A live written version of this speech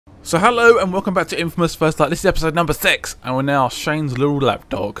So hello and welcome back to inFamous First Light. This is episode number 6 and we're now Shane's little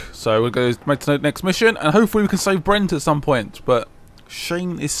lapdog. So we're going to make the next mission and hopefully we can save Brent at some point. But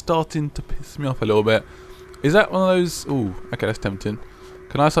Shane is starting to piss me off a little bit. Is that one of those... Ooh, okay, that's tempting.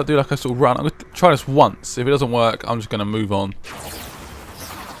 Can I start doing like a sort of run? I'm going to try this once. If it doesn't work, I'm just going to move on.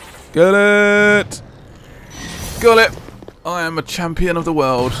 Get it! Got it! I am a champion of the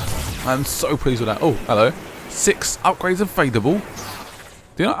world. I'm so pleased with that. Oh, hello. 6 upgrades available.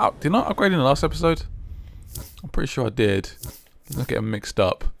 Did I not upgrade in the last episode? I'm pretty sure I did. Let's get them mixed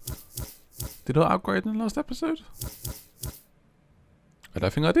up. Did I upgrade in the last episode? I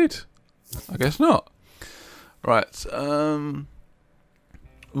don't think I did. I guess not. Right.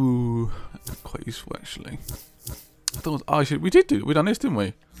 Ooh, quite useful actually. I thought we done this, didn't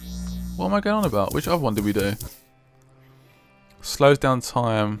we? What am I going on about? Which other one did we do? Slows down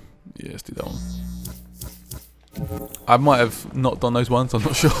time. Yeah, let's do that one. I might have not done those ones, I'm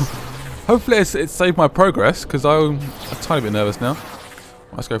not sure. Hopefully it saved my progress, because I'm a tiny bit nervous now.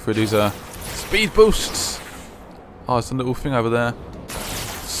 Let's go through these speed boosts. Oh, it's a little thing over there.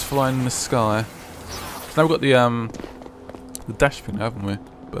 It's flying in the sky. So now we've got the dash thing, haven't we?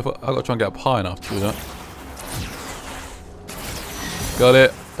 But I've got to try and get up high enough to do that. Got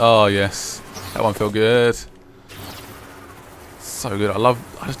it. Oh, yes. That one felt good. So good. I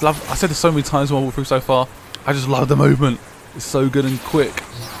said this so many times when I walked through so far. I just love the movement. It's so good and quick.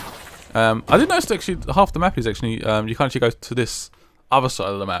 I didn't notice actually half the map is actually you can actually go to this other side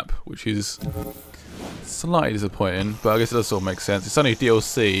of the map, which is slightly disappointing, but I guess it does sort of make sense. It's only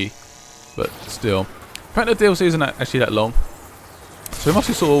DLC, but still. Apparently the DLC isn't actually that long, so we must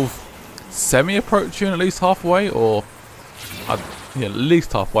be sort of semi-approaching at least halfway, or yeah, at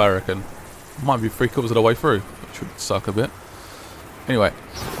least halfway I reckon. Might be 3/4 of the way through, which would suck a bit. Anyway,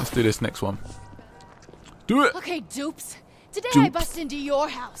 let's do this next one. Do it! Okay, dupes. Today I bust into your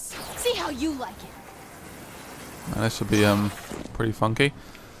house. See how you like it. This should be pretty funky.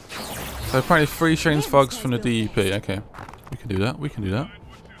 So apparently 3 Shane's thugs from the DEP. Okay, we can do that. We can do that.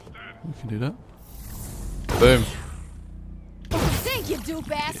 We can do that. Boom. Thank you,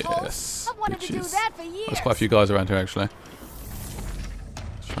 dupe assholes. Yes. I've wanted to do that for years. There's quite a few guys around here actually.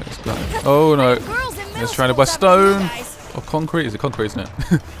 Let's try this guy. Oh no! It's surrounded by stone or concrete. Is it concrete? Isn't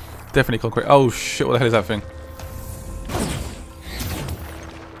it? Definitely concrete. Oh shit, what the hell is that thing?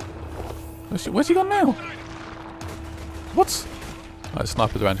 Where's he gone now? What? Oh, there's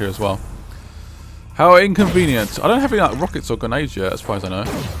snipers around here as well. How inconvenient. I don't have any like rockets or grenades yet, as far as I know.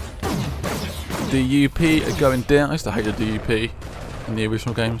 DUP are going down. I used to hate the DUP in the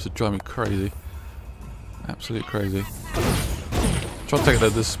original games. It drive me crazy. Absolutely crazy. Try to take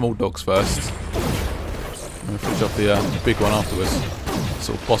the small dogs first. And finish off the big one afterwards.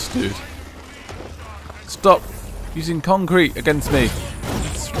 Sort of boss dude. Stop using concrete against me.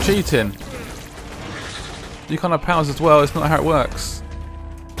 It's cheating. You can't have powers as well. It's not how it works.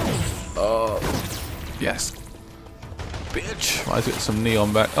 Oh, yes, bitch. Right, let's get some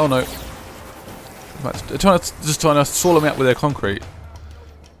neon back. Oh no. They're just trying to swallow me up with their concrete.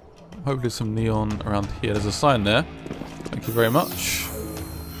 Hopefully there's some neon around here. There's a sign there. Thank you very much.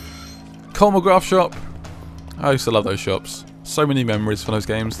 Colmograph shop. I used to love those shops. So many memories from those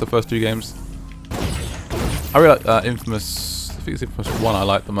games, the first 2 games. I really like inFamous. I think it's inFamous 1 I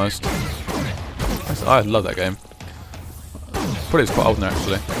like the most. I love that game. Probably it's quite old now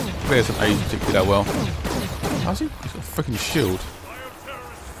actually. I think it hasn't aged particularly that well. How's he? He's got a freaking shield.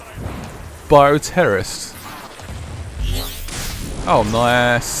 Bioterrorist. Oh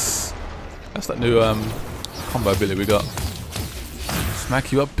nice. That's that new combo ability we got.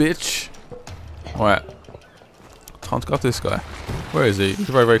 Smack you up, bitch. Alright. Time to go after this guy. Where is he? He's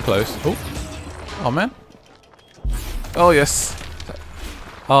very, very close. Oh. Oh, man. Oh, yes.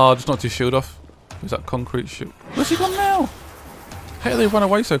 Oh, just knocked his shield off. Who's that concrete shield? Where's he gone now? How do they run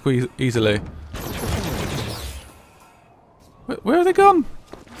away so easily? Where have they gone?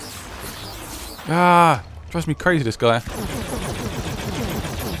 Ah, drives me crazy, this guy.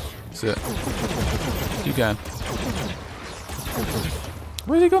 That's it. Keep going.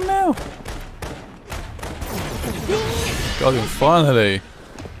 Where's he gone now? Got him finally.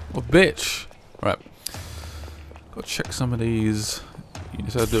 What a bitch. Right. Got to check some of these. You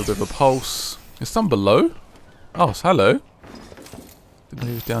just have to do a bit of a pulse. Is some below? Oh, so hello. Didn't know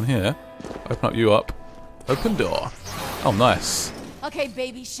he was down here. Open up you up. Open door. Oh, nice. Okay,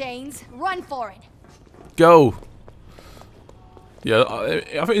 baby Shanes, run for it. Go. Yeah, I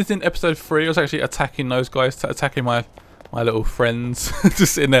think it's in episode 3. I was actually attacking those guys, attacking my little friends,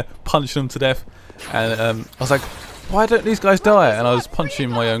 just sitting there punching them to death. And I was like, why don't these guys die? And I was punching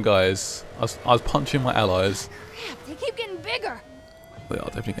my own guys. I was punching my allies. Crap, they keep getting bigger. They are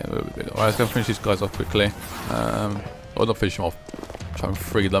definitely getting a little bit bigger. Alright, let's go and finish these guys off quickly. Or not finish them off. Try and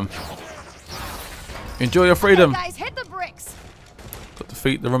free them. Enjoy your freedom! Hey guys, hit the bricks! Got to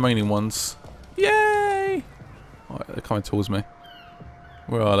defeat the remaining ones. Yay! Alright, they're coming towards me.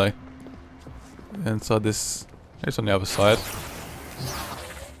 Where are they? Inside this... It's on the other side.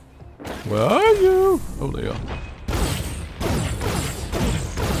 Where are you? Oh, there you are.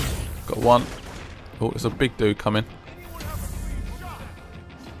 Got one. Oh, there's a big dude coming.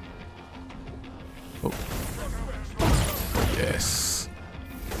 Oh. Yes.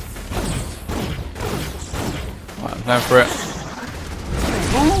 Right, I'm going for it.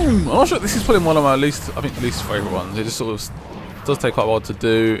 Boom! I'm not sure. This is probably one of my least favourite ones. It just sort of does take quite a while to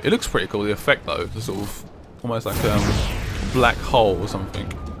do. It looks pretty cool. The effect though, the sort of almost like a black hole or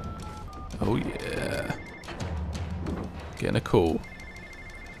something. Oh yeah. Getting a call.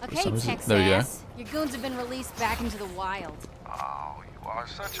 Okay, Texas. There we go. Your goons have been released back into the wild. Oh, you are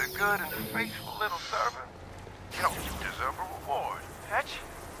such a good and faithful little servant. You know, you deserve a reward. Fetch?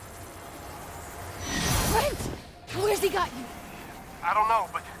 Brent! Where's he got you? I don't know,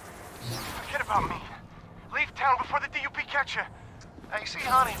 but forget about me. Leave town before the DUP catch you. Hey, see,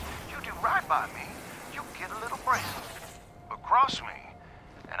 honey, you do right by me, you get a little brand. But cross me,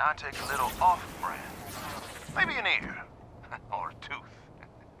 and I take a little off brand. Maybe an ear. Or a tooth.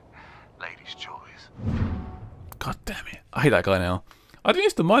 Lady's choice. God damn it. I hate that guy now. I didn't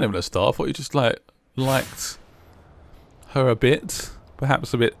used to mind him at the start. I thought he just like liked her a bit.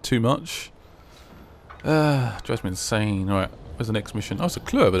 Perhaps a bit too much. Drives me insane. Alright, where's the next mission? Oh, it's a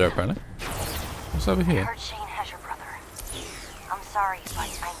clue over there apparently. What's over here? I heard Shane has your brother. I'm sorry, but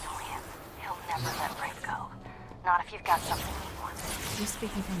I know him. He'll never let Brent go. Not if you've got something he wants. You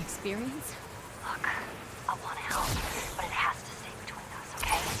speaking from experience? Look, I want to help, but it has to stay between us,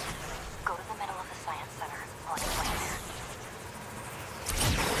 okay? Go to the middle of the science center. I'll explain there.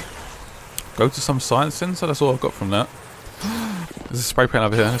 Go to some science center? That's all I've got from that. There's a spray paint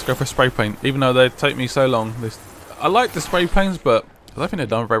over here. Let's go for a spray paint. Even though they take me so long. I like the spray paints, but I don't think they're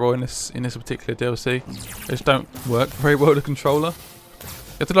done very well in this particular DLC. They just don't work very well with the controller.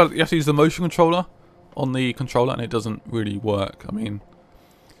 You have to use the motion controller on the controller and it doesn't really work. I mean,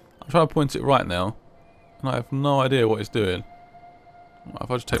 I'm trying to point it right now and I have no idea what it's doing. Well,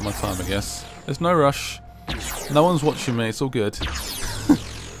 if I just take my time, I guess. There's no rush. No one's watching me. It's all good.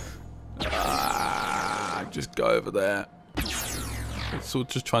 Just go over there. It's all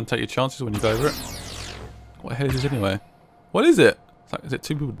just try and take your chances when you go over it. What the hell is this anyway? What is it? Is it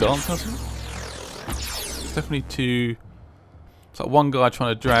two people dancing or something? It's definitely two... It's like one guy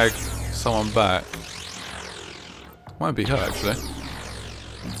trying to drag someone back. Might be her actually.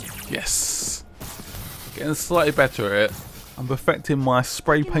 Yes! Getting slightly better at it. I'm perfecting my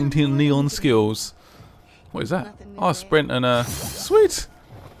spray painting neon skills. What is that? Oh, sprint and sweet!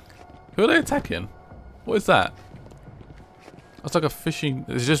 Who are they attacking? What is that? That's like a fishing...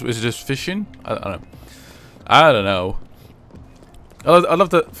 Is it just fishing? I don't know. I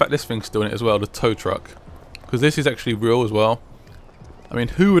love the fact this thing's doing it as well, the tow truck. Because this is actually real as well. I mean,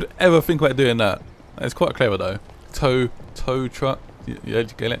 who would ever think about doing that? It's quite clever though. Tow truck. Yeah,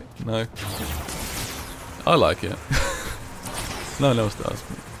 did you get it? No. I like it. No one else does.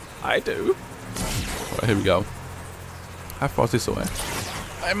 I do. Right, here we go. How far is this away?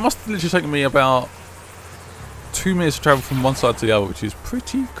 It must have literally taken me about 2 minutes to travel from one side to the other, which is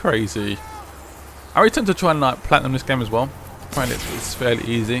pretty crazy. I already tend to try and like platinum this game as well. I find it's fairly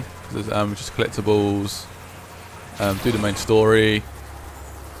easy. There's just collectibles, do the main story.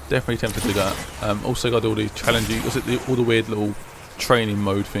 Definitely tempted to do that. Also got all the challenges, all the weird little training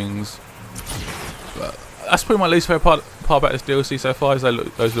mode things. But that's probably my least favourite part about this DLC so far is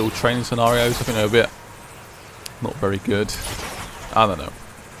those little training scenarios. I think they're a bit not very good. I don't know.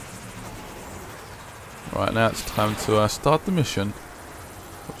 Right, now it's time to start the mission,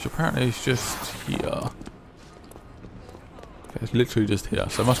 which apparently is just here. Okay, it's literally just here,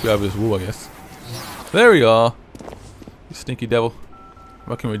 so it must be over this wall, I guess. There we are. You sneaky devil. I'm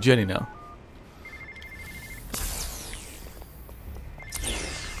working with Jenny now.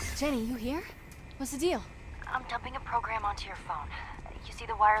 Jenny, you here? What's the deal? I'm dumping a program onto your phone. You see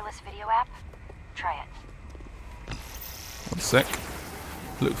the wireless video app? Try it. 1 sec.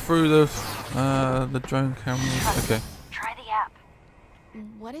 Look through the drone cameras. Okay. Try the app.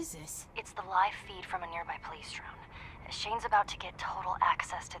 What is this? It's the live feed from a nearby police drone. Shane's about to get total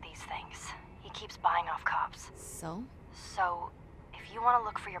access to these things. He keeps buying off cops. So? So, if you want to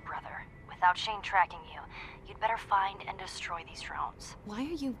look for your brother, without Shane tracking you, you'd better find and destroy these drones. Why are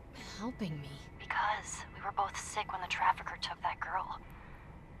you helping me? Because we were both sick when the trafficker took that girl.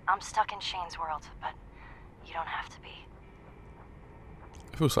 I'm stuck in Shane's world, but you don't have to be.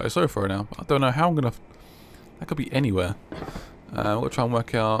 I feel slightly sorry for her now. I don't know how I'm gonna. That could be anywhere. We'll try and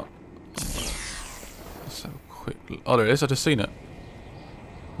work out. Let's have a quick. Oh, there it is. I just seen it.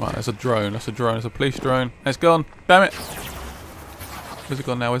 Right, there's a drone. That's a drone. It's a police drone. It's gone. Damn it. Where's it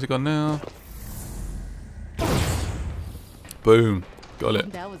gone now? Where's it gone now? Boom. Got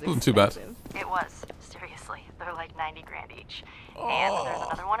it. That was Wasn't too bad. It was. Seriously. They're like 90 grand each. And there's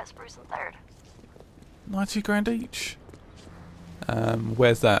another one at Spruce and 3rd. 90 grand each.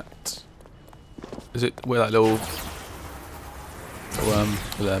 Where's that? Is it where that little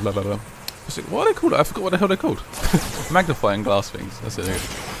blah, blah, blah. What are they called? I forgot what the hell they're called. Magnifying glass things. That's it.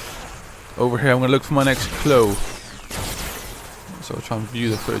 Over here, I'm gonna look for my next clue. So I'll try and view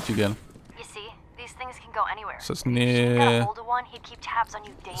the footage again. You see, these things can go anywhere. So it's If you get a near hold of one, he'd keep tabs on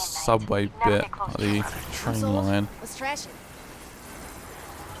you day and night. subway You'd never bit, get close like to your the brother. train line. Let's trash it.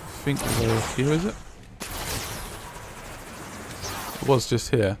 I think it's over here, is it? It was just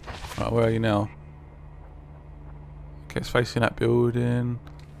here. Right, where are you now? Okay, it's facing that building.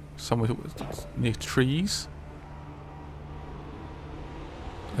 Somewhere near trees.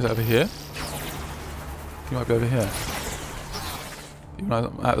 Is it over here? You might be over here. Even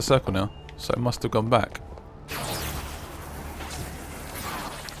though I'm out of the circle now, so it must have gone back.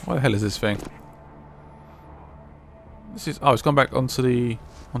 What the hell is this thing? This is it's gone back onto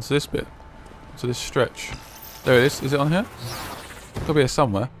this bit, onto this stretch. There it is. Is it on here? It could be here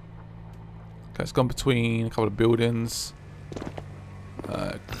somewhere. Okay, it's gone between a couple of buildings.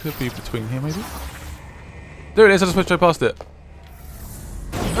 Could be between here, maybe. There it is. I just went straight past it.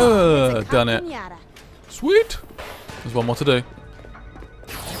 Done it. Sweet. There's one more to do.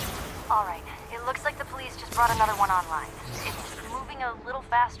 Alright, it looks like the police just brought another one online. It's moving a little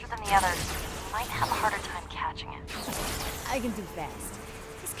faster than the others. You might have a harder time catching it. I can do fast.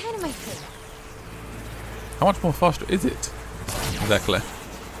 It's kind of my thing. How much more faster is it? Exactly.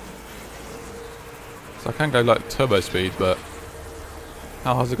 So I can go like turbo speed, but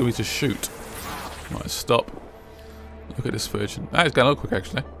how hard is it going to be to shoot? Right, stop. Look at this footage. That is going a little quick,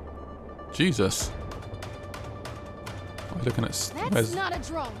 actually. Jesus. I'm looking at. That's not a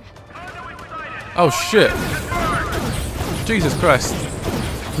drone. Oh shit! Jesus Christ! I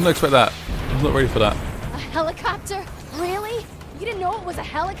didn't expect that. I'm not ready for that. A helicopter? Really? You didn't know it was a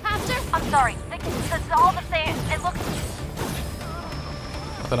helicopter? I'm sorry, it's all the same. It looks...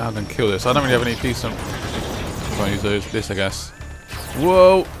 I don't know how I'm going to kill this. I don't really have any decent... I'm going to use this, I guess.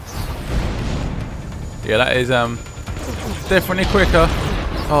 Whoa! Yeah, that is definitely quicker.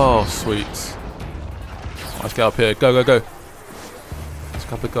 Oh, sweet. Let's get up here. Go, go, go. There's a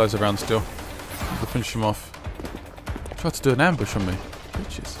couple of guys around still. I'll finish them off. Tried to do an ambush on me.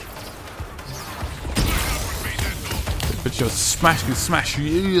 Bitches. Bitch, you'll smash you.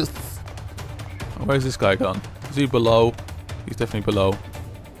 Yes. Oh, where's this guy gone? Is he below? He's definitely below.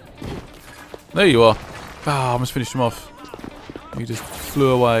 There you are. Ah, I almost finished him off. He just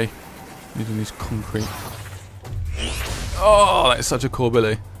flew away using his concrete. Oh, that is such a cool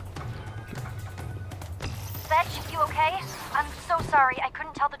Billy. Fetch, you okay? I'm so sorry. I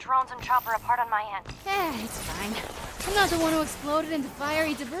couldn't tell the drones and chopper apart on my end. It's fine. I'm not the one who exploded into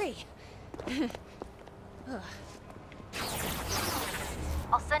fiery debris.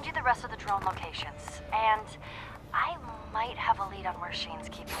 I'll send you the rest of the drone locations. And I might have a lead on where Shane's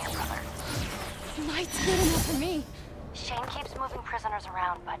keeping your brother. Might's good enough for me. Shane keeps moving prisoners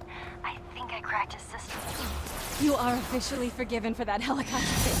around, but I think I cracked his system. You are officially forgiven for that helicopter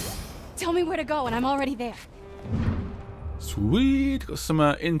thing. Tell me where to go and I'm already there. Sweet. Got some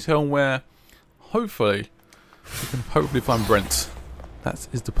intel where hopefully we can find Brent. That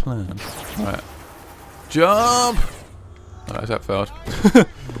is the plan. Right. Jump! Alright, that failed.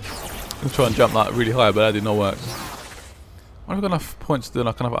 I'm trying to jump like really high, but that did not work. I've got enough points to do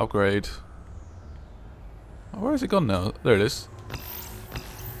like another upgrade. Oh, where has it gone now? There it is.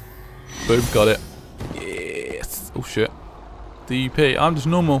 Boom, got it. Yes! Oh shit. DP, I'm just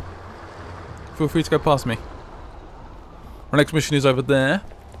normal. Feel free to go past me. Our next mission is over there.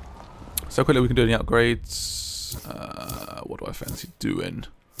 So quickly we can do any upgrades. What do I fancy doing?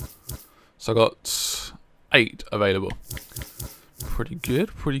 So I got 8 available. Pretty good,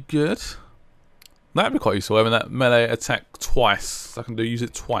 pretty good. That'd be quite useful, having that melee attack twice. So I can use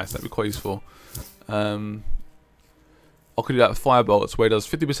it twice, that'd be quite useful. I could do that with Firebolts, where it does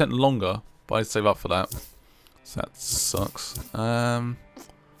 50% longer, but I'd save up for that. So that sucks. I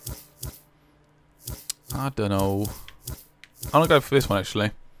don't know. I'm gonna go for this one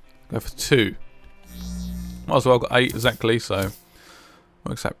actually. Go for 2. Might as well, I've got 8 exactly, so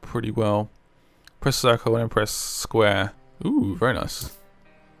works out pretty well. Press circle and then press square. Ooh, very nice.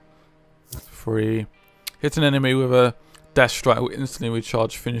 3. Hit an enemy with a Dash strike will instantly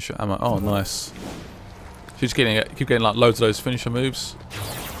recharge finisher ammo. Oh, nice. She's keep getting like loads of those finisher moves,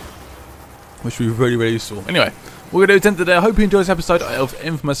 which will be really, really useful. Anyway, we're going to do it today. I hope you enjoyed this episode of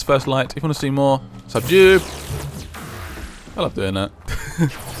inFamous First Light. If you want to see more, subdue. I love doing that.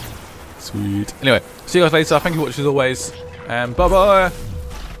 Sweet. Anyway, see you guys later. Thank you for watching as always, and bye bye.